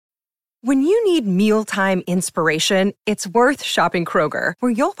When you need mealtime inspiration, it's worth shopping Kroger,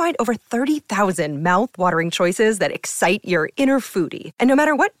 where you'll find over 30,000 mouth-watering choices that excite your inner foodie. And no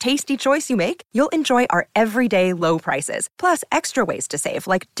matter what tasty choice you make, you'll enjoy our everyday low prices, plus extra ways to save,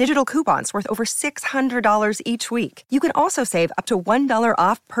 like digital coupons worth over $600 each week. You can also save up to $1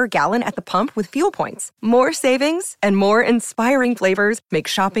 off per gallon at the pump with fuel points. More savings and more inspiring flavors make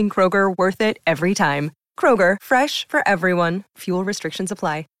shopping Kroger worth it every time. Kroger, fresh for everyone. Fuel restrictions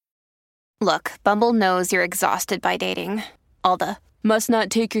apply. Look, Bumble knows you're exhausted by dating. All the, must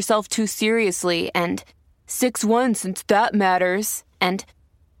not take yourself too seriously, and 6'1" since that matters, and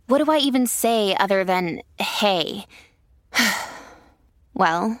what do I even say other than, hey?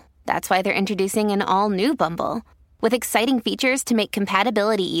 Well, that's why they're introducing an all-new Bumble, with exciting features to make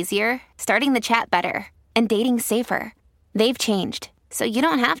compatibility easier, starting the chat better, and dating safer. They've changed, so you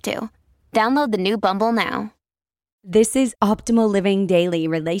don't have to. Download the new Bumble now. This is Optimal Living Daily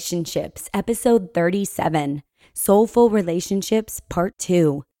Relationships, episode 37, Soulful Relationships, Part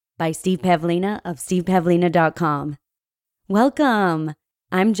 2, by Steve Pavlina of stevepavlina.com. Welcome!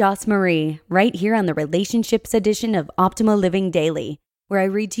 I'm Joss Marie, right here on the Relationships edition of Optimal Living Daily, where I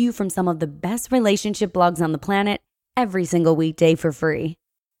read to you from some of the best relationship blogs on the planet every single weekday for free.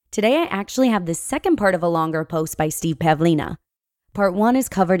 Today I actually have the second part of a longer post by Steve Pavlina. Part 1 is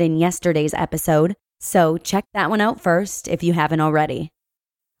covered in yesterday's episode, so check that one out first if you haven't already.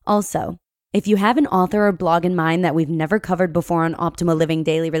 Also, if you have an author or blog in mind that we've never covered before on Optimal Living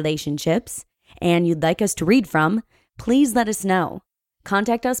Daily Relationships, and you'd like us to read from, please let us know.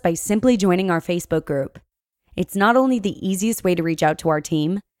 Contact us by simply joining our Facebook group. It's not only the easiest way to reach out to our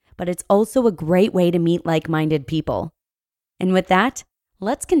team, but it's also a great way to meet like-minded people. And with that,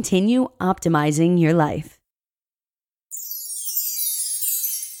 let's continue optimizing your life.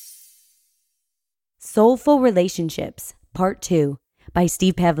 Soulful Relationships, Part 2, by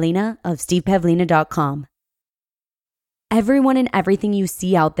Steve Pavlina of stevepavlina.com. Everyone and everything you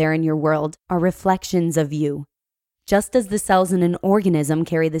see out there in your world are reflections of you. Just as the cells in an organism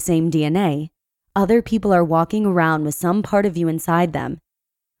carry the same DNA, other people are walking around with some part of you inside them.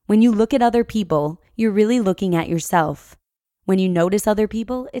 When you look at other people, you're really looking at yourself. When you notice other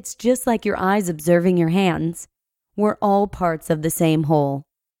people, it's just like your eyes observing your hands. We're all parts of the same whole.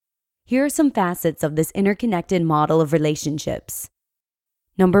 Here are some facets of this interconnected model of relationships.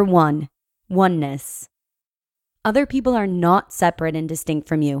 Number 1, oneness. Other people are not separate and distinct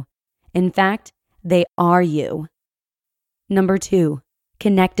from you. In fact, they are you. Number 2,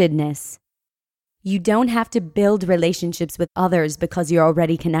 connectedness. You don't have to build relationships with others because you're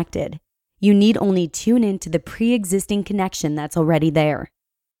already connected. You need only tune into the pre-existing connection that's already there.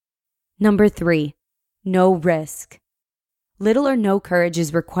 Number 3, no risk. Little or no courage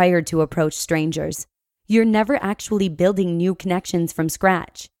is required to approach strangers. You're never actually building new connections from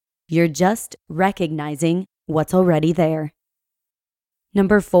scratch. You're just recognizing what's already there.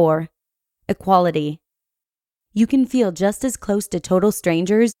 Number 4, equality. You can feel just as close to total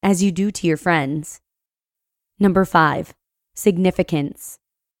strangers as you do to your friends. Number 5, significance.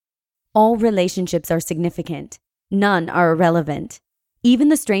 All relationships are significant. None are irrelevant. Even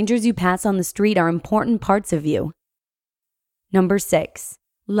the strangers you pass on the street are important parts of you. Number 6,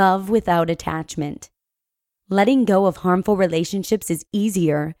 love without attachment. Letting go of harmful relationships is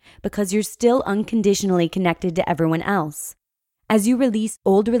easier because you're still unconditionally connected to everyone else. As you release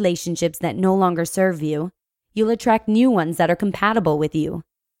old relationships that no longer serve you, you'll attract new ones that are compatible with you.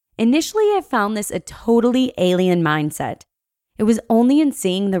 Initially, I found this a totally alien mindset. It was only in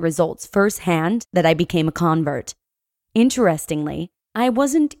seeing the results firsthand that I became a convert. Interestingly, I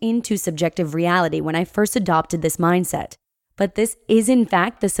wasn't into subjective reality when I first adopted this mindset. But this is in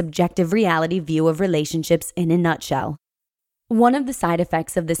fact the subjective reality view of relationships in a nutshell. One of the side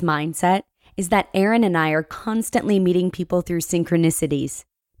effects of this mindset is that Aaron and I are constantly meeting people through synchronicities,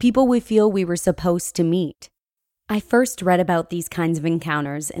 people we feel we were supposed to meet. I first read about these kinds of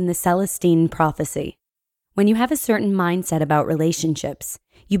encounters in the Celestine Prophecy. When you have a certain mindset about relationships,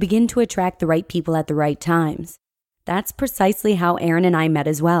 you begin to attract the right people at the right times. That's precisely how Aaron and I met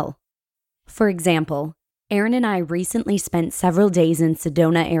as well. For example, Aaron and I recently spent several days in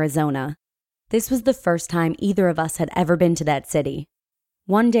Sedona, Arizona. This was the first time either of us had ever been to that city.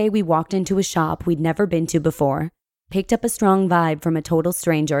 One day we walked into a shop we'd never been to before, picked up a strong vibe from a total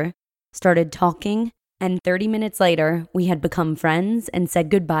stranger, started talking, and 30 minutes later, we had become friends and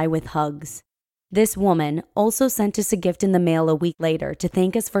said goodbye with hugs. This woman also sent us a gift in the mail a week later to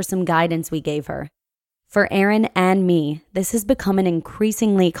thank us for some guidance we gave her. For Aaron and me, this has become an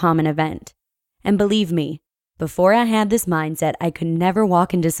increasingly common event. And believe me, before I had this mindset, I could never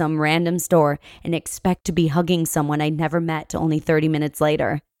walk into some random store and expect to be hugging someone I'd never met only 30 minutes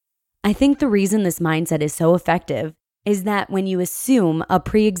later. I think the reason this mindset is so effective is that when you assume a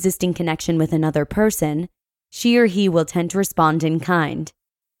pre-existing connection with another person, she or he will tend to respond in kind.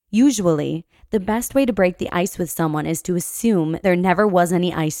 Usually, the best way to break the ice with someone is to assume there never was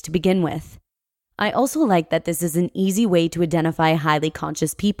any ice to begin with. I also like that this is an easy way to identify highly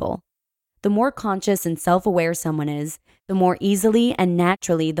conscious people. The more conscious and self-aware someone is, the more easily and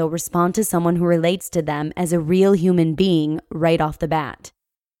naturally they'll respond to someone who relates to them as a real human being right off the bat.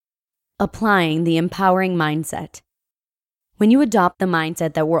 Applying the empowering mindset. When you adopt the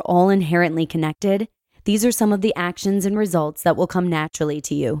mindset that we're all inherently connected, these are some of the actions and results that will come naturally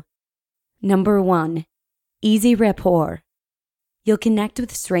to you. Number 1, easy rapport. You'll connect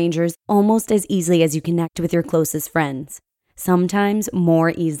with strangers almost as easily as you connect with your closest friends, sometimes more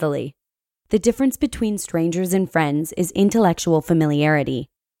easily. The difference between strangers and friends is intellectual familiarity,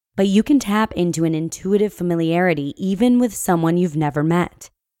 but you can tap into an intuitive familiarity even with someone you've never met.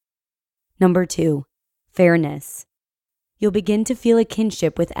 Number 2, fairness. You'll begin to feel a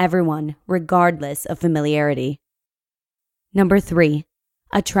kinship with everyone, regardless of familiarity. Number 3,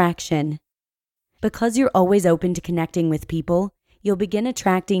 attraction. Because you're always open to connecting with people, you'll begin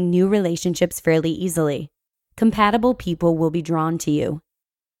attracting new relationships fairly easily. Compatible people will be drawn to you.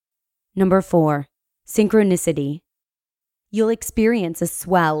 Number 4, synchronicity. You'll experience a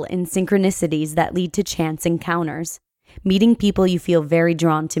swell in synchronicities that lead to chance encounters, meeting people you feel very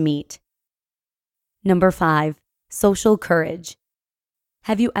drawn to meet. Number 5, social courage.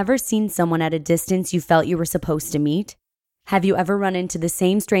 Have you ever seen someone at a distance you felt you were supposed to meet? Have you ever run into the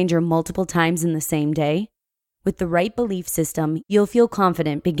same stranger multiple times in the same day? With the right belief system, you'll feel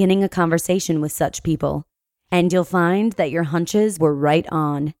confident beginning a conversation with such people, and you'll find that your hunches were right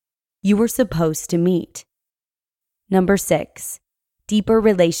on. You were supposed to meet. Number 6, deeper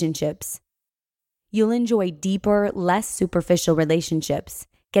relationships. You'll enjoy deeper, less superficial relationships,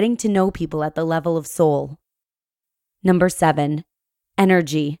 getting to know people at the level of soul. Number 7,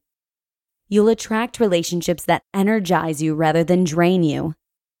 energy. You'll attract relationships that energize you rather than drain you.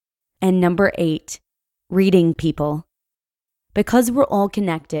 And number 8, reading people. Because we're all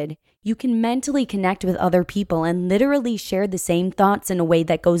connected, you can mentally connect with other people and literally share the same thoughts in a way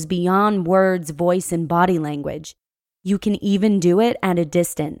that goes beyond words, voice, and body language. You can even do it at a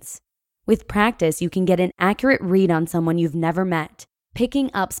distance. With practice, you can get an accurate read on someone you've never met,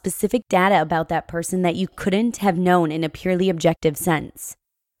 picking up specific data about that person that you couldn't have known in a purely objective sense.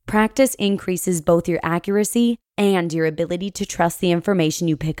 Practice increases both your accuracy and your ability to trust the information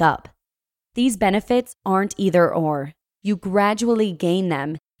you pick up. These benefits aren't either or. You gradually gain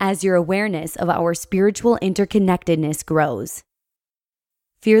them as your awareness of our spiritual interconnectedness grows.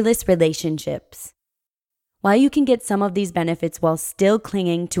 Fearless relationships. While you can get some of these benefits while still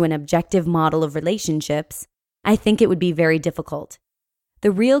clinging to an objective model of relationships, I think it would be very difficult.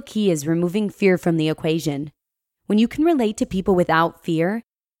 The real key is removing fear from the equation. When you can relate to people without fear,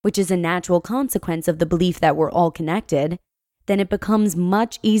 which is a natural consequence of the belief that we're all connected, then it becomes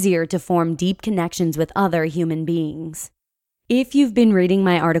much easier to form deep connections with other human beings. If you've been reading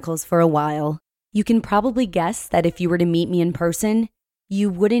my articles for a while, you can probably guess that if you were to meet me in person, you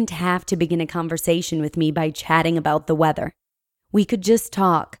wouldn't have to begin a conversation with me by chatting about the weather. We could just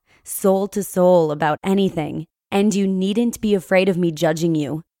talk, soul to soul, about anything, and you needn't be afraid of me judging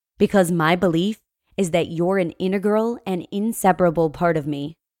you, because my belief is that you're an integral and inseparable part of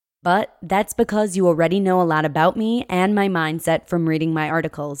me. But that's because you already know a lot about me and my mindset from reading my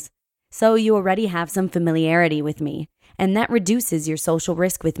articles. So you already have some familiarity with me, and that reduces your social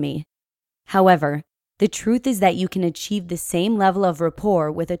risk with me. However, the truth is that you can achieve the same level of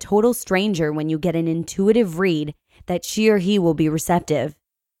rapport with a total stranger when you get an intuitive read that she or he will be receptive.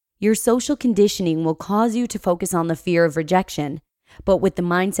 Your social conditioning will cause you to focus on the fear of rejection, but with the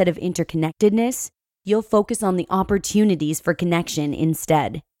mindset of interconnectedness, you'll focus on the opportunities for connection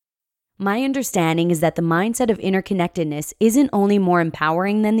instead. My understanding is that the mindset of interconnectedness isn't only more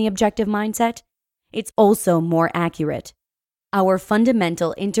empowering than the objective mindset, it's also more accurate. Our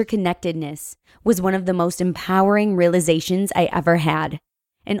fundamental interconnectedness was one of the most empowering realizations I ever had,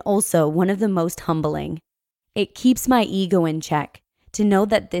 and also one of the most humbling. It keeps my ego in check to know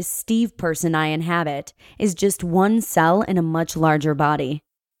that this Steve person I inhabit is just one cell in a much larger body.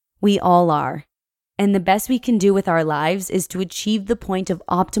 We all are. And the best we can do with our lives is to achieve the point of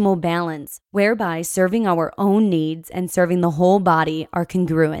optimal balance, whereby serving our own needs and serving the whole body are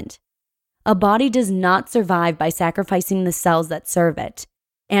congruent. A body does not survive by sacrificing the cells that serve it,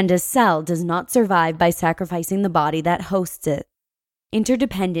 and a cell does not survive by sacrificing the body that hosts it.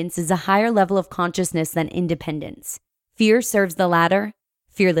 Interdependence is a higher level of consciousness than independence. Fear serves the latter,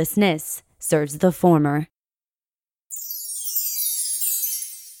 fearlessness serves the former.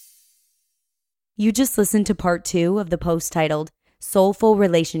 You just listened to part 2 of the post titled Soulful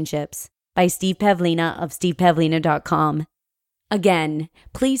Relationships by Steve Pavlina of stevepavlina.com. Again,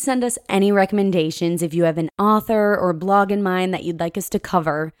 please send us any recommendations if you have an author or blog in mind that you'd like us to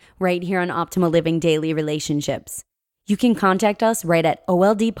cover right here on Optimal Living Daily Relationships. You can contact us right at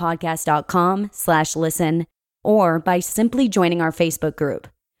oldpodcast.com/listen or by simply joining our Facebook group.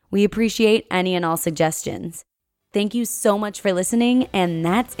 We appreciate any and all suggestions. Thank you so much for listening, and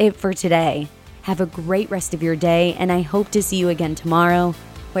that's it for today. Have a great rest of your day, and I hope to see you again tomorrow,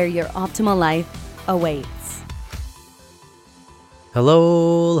 where your optimal life awaits.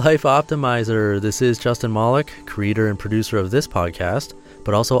 Hello, Life Optimizer. This is Justin Malik, creator and producer of this podcast,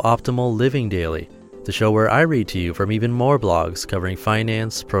 but also Optimal Living Daily, the show where I read to you from even more blogs covering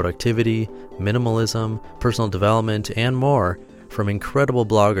finance, productivity, minimalism, personal development, and more from incredible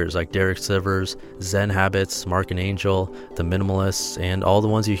bloggers like Derek Sivers, Zen Habits, Mark and Angel, The Minimalists, and all the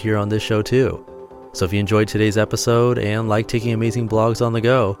ones you hear on this show too. So if you enjoyed today's episode and like taking amazing blogs on the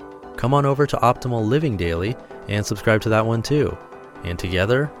go, come on over to Optimal Living Daily and subscribe to that one too. And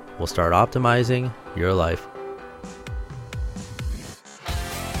together, we'll start optimizing your life.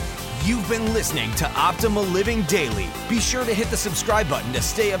 You've been listening to Optimal Living Daily. Be sure to hit the subscribe button to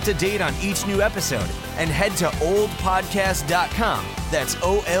stay up to date on each new episode and head to oldpodcast.com. That's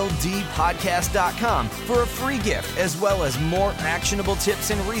OLDpodcast.com for a free gift as well as more actionable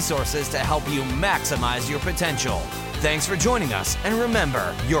tips and resources to help you maximize your potential. Thanks for joining us, and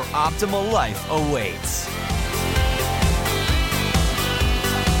remember, your optimal life awaits.